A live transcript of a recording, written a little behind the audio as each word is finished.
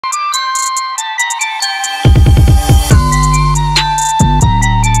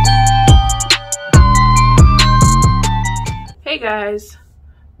guys,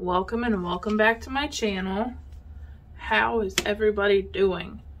 welcome and welcome back to my channel. How is everybody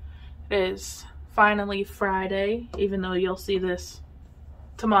doing? It is finally Friday, even though you'll see this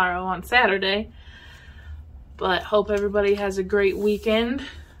tomorrow on Saturday. But hope everybody has a great weekend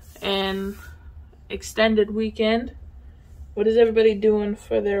and extended weekend. What is everybody doing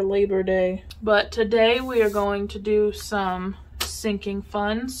for their Labor Day? But today we are going to do some sinking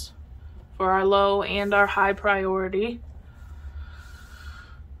funds for our low and our high priority.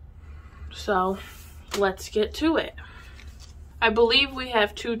 So let's get to it. I believe we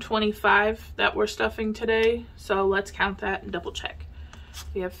have 225 that we're stuffing today, so let's count that and double check.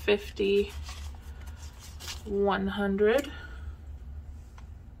 We have 50, 100.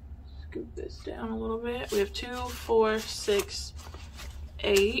 Scoop this down a little bit. We have 2, 4, 6,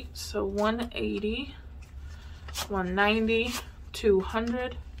 8, so 180, 190,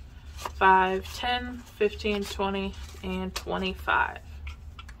 200, 5, 10, 15, 20, and 25.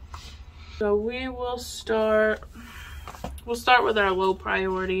 So we will start, with our low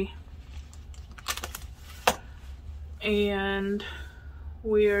priority. And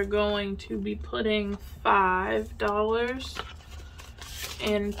we are going to be putting $5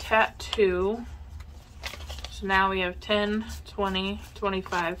 in tattoo. So now we have 10, 20,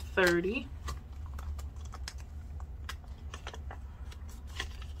 25, 30.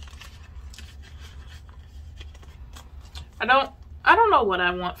 I don't know what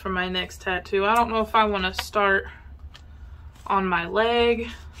I want for my next tattoo. I don't know if I want to start on my leg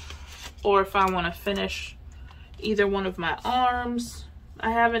or if I want to finish either one of my arms.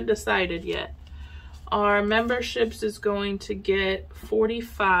 I haven't decided yet. Our memberships is going to get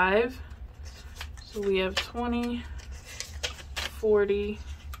 45. So we have 20, 40,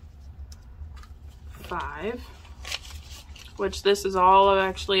 5, which this is all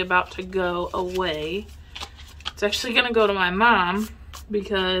actually about to go away. It's actually gonna go to my mom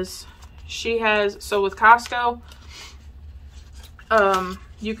because she has, so with Costco,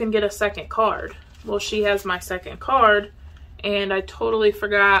 you can get a second card. Well, she has my second card and I totally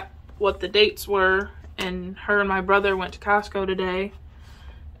forgot what the dates were, and her and my brother went to Costco today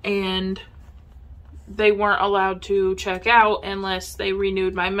and they weren't allowed to check out unless they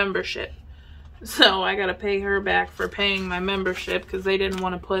renewed my membership. So I gotta pay her back for paying my membership because they didn't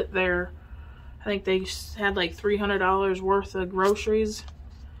want to put their, I think they had like $300 worth of groceries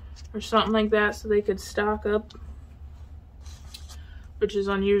or something like that so they could stock up, which is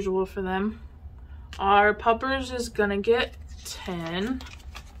unusual for them. Our puppers is gonna get 10.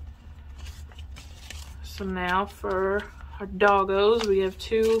 So now for our doggos, we have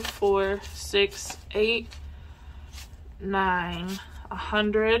 2, 4, 6, 8, 9,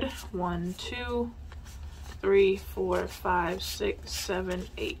 100, 1, 2, 3, 4, 5, 6, 7,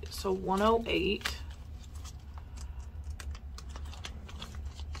 8. So 108.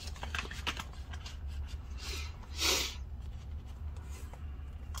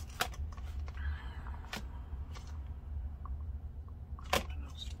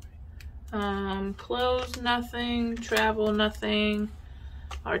 Clothes, nothing. Travel, nothing.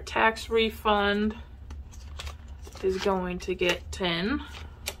 Our tax refund is going to get 10.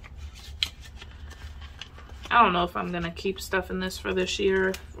 I don't know if I'm gonna keep stuff in this for this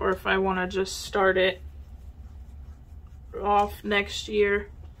year or if I want to just start it off next year.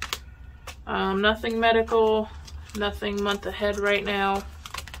 Nothing medical, nothing month ahead right now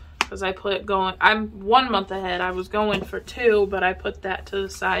because I put I'm 1 month ahead. I was going for 2, but I put that to the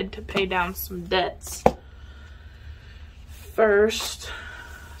side to pay down some debts first.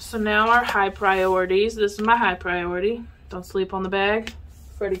 So now our high priorities. This is my high priority. Don't sleep on the bag.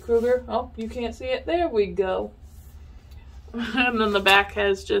 Freddy Krueger. Oh, you can't see it. There we go. And then the back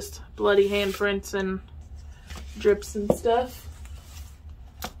has just bloody handprints and drips and stuff.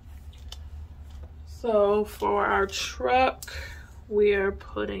 So for our truck, we are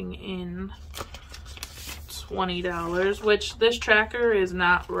putting in $20, which this tracker is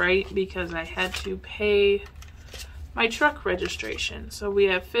not right because I had to pay my truck registration. So we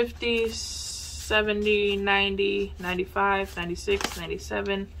have 50, 70, 90, 95, 96,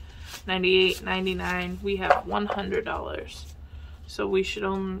 97, 98, 99. We have $100. So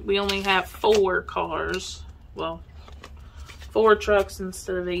we only have 4 cars. Well, 4 trucks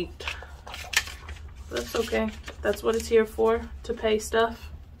instead of 8. That's okay. That's what it's here for, to pay stuff.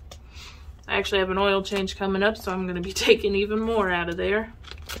 I actually have an oil change coming up, so I'm going to be taking even more out of there.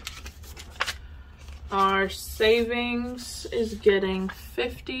 Our savings is getting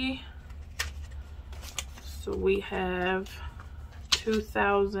 50. So we have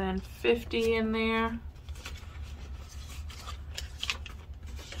 2,050 in there.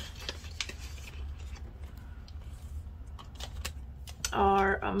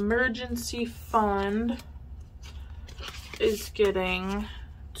 emergency fund is getting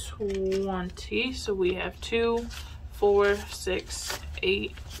 20. So we have 2, 4, 6,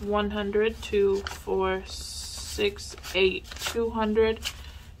 8, 100, 2, 4, 6, 8,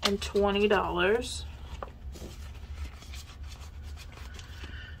 $220.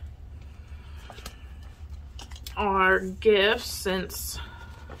 Our gifts, since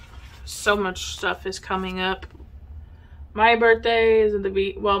so much stuff is coming up. My birthday is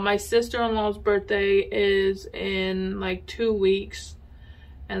my sister-in-law's birthday is in like 2 weeks.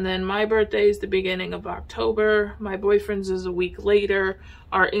 And then my birthday is the beginning of October. My boyfriend's is a week later.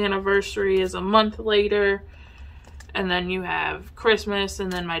 Our anniversary is a month later. And then you have Christmas, and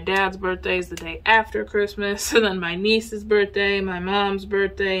then my dad's birthday is the day after Christmas. And then my niece's birthday, my mom's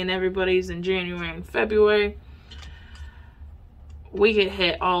birthday, and everybody's in January and February. We get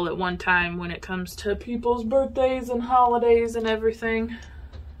hit all at one time when it comes to people's birthdays and holidays and everything.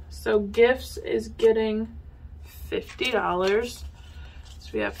 So gifts is getting $50. So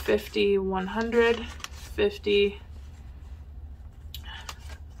we have 50, 100, 50.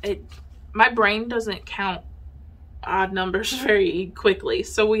 My brain doesn't count odd numbers very quickly.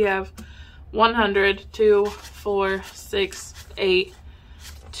 So we have 100, 2, 4, 6, 8,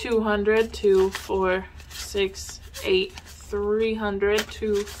 200, 2, 4, 6, 8, 300,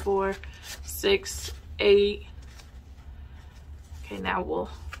 2, 4, 6, 8. Okay, now we'll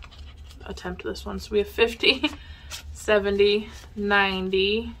attempt this one. So we have 50, 70,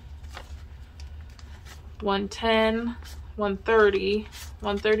 90, 110, 130,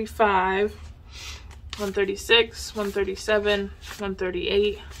 135, 136, 137,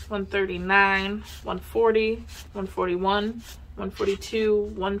 138, 139, 140, 141, 142,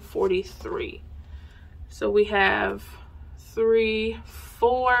 143. So we have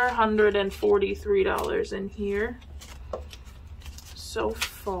 $443 in here so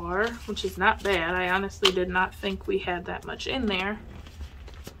far, which is not bad. I honestly did not think we had that much in there.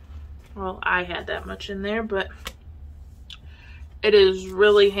 Well, I had that much in there, but it is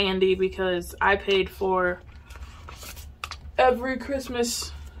really handy because I paid for every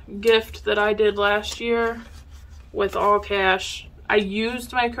Christmas gift that I did last year with all cash. I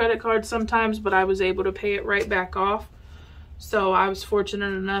used my credit card sometimes, but I was able to pay it right back off. So I was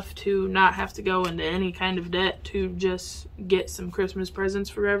fortunate enough to not have to go into any kind of debt to just get some Christmas presents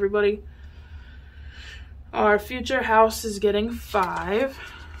for everybody. Our future house is getting 5.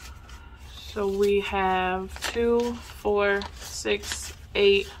 So we have 2, 4, 6,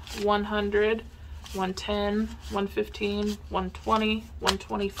 8, 100, 110, 115, 120,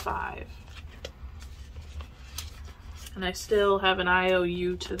 125. And I still have an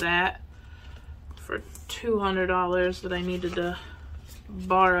IOU to that for $200 that I needed to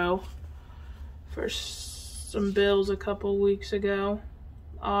borrow for some bills a couple weeks ago.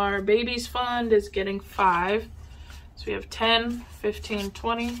 Our babies fund is getting 5. So we have 10, 15,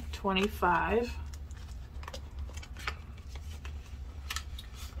 20, 25.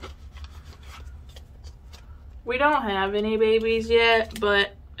 We don't have any babies yet,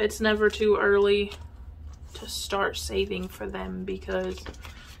 but it's never too early to start saving for them because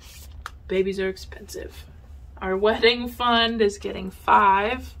babies are expensive. Our wedding fund is getting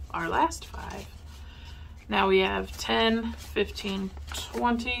 5, our last 5. Now we have 10, 15,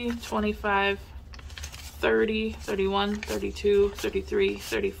 20, 25, 30, 31, 32, 33,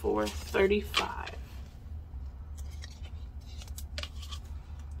 34, 35.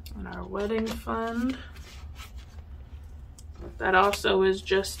 And our wedding fund, that also is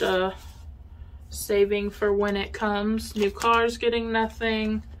just a saving for when it comes. New car's getting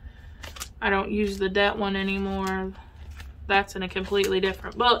nothing. I don't use the debt one anymore. That's in a completely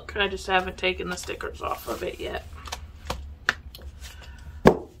different book. I just haven't taken the stickers off of it yet.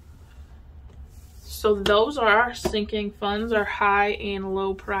 So those are our sinking funds, our high and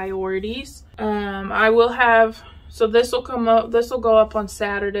low priorities. I will have, so this will come up, this will go up on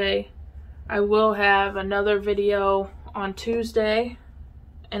Saturday. I will have another video on Tuesday,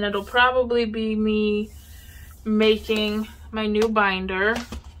 and it'll probably be me making my new binder.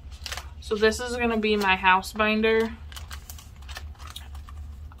 So this is gonna be my house binder.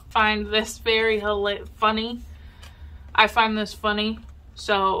 Find this very funny. I find this funny.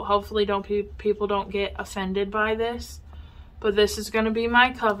 So hopefully people don't get offended by this. But this is going to be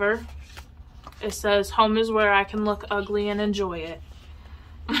my cover. It says, "Home is where I can look ugly and enjoy it."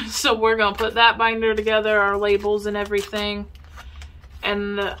 So we're going to put that binder together, our labels and everything.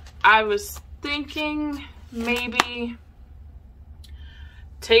 And I was thinking maybe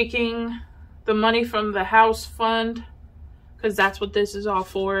taking the money from the house fund, because that's what this is all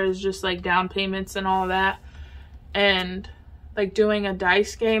for, is just like down payments and all that, and like doing a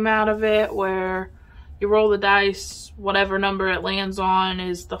dice game out of it where you roll the dice, whatever number it lands on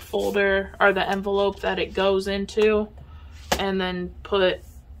is the folder or the envelope that it goes into, and then put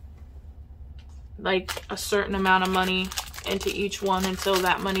like a certain amount of money into each one until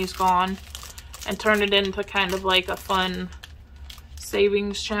that money's gone, and turn it into kind of like a fun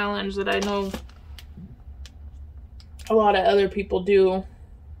savings challenge that I know a lot of other people do,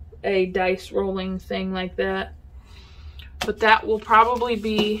 a dice rolling thing like that. But that will probably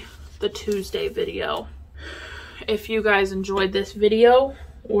be the Tuesday video. If you guys enjoyed this video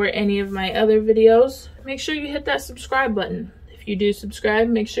or any of my other videos, make sure you hit that subscribe button. If you do subscribe,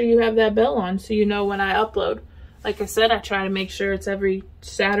 make sure you have that bell on so you know when I upload. Like I said, I try to make sure it's every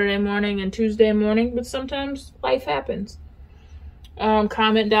Saturday morning and Tuesday morning, but sometimes life happens.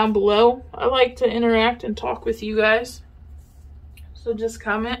 Comment down below. I like to interact and talk with you guys. So just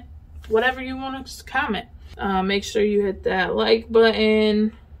comment whatever you want to comment. Make sure you hit that like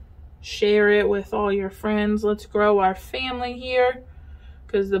button. Share it with all your friends. Let's grow our family here,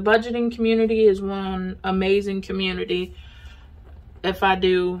 because the budgeting community is one amazing community, if I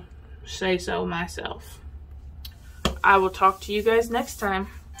do say so myself. I will talk to you guys next time.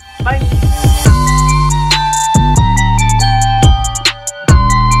 Bye.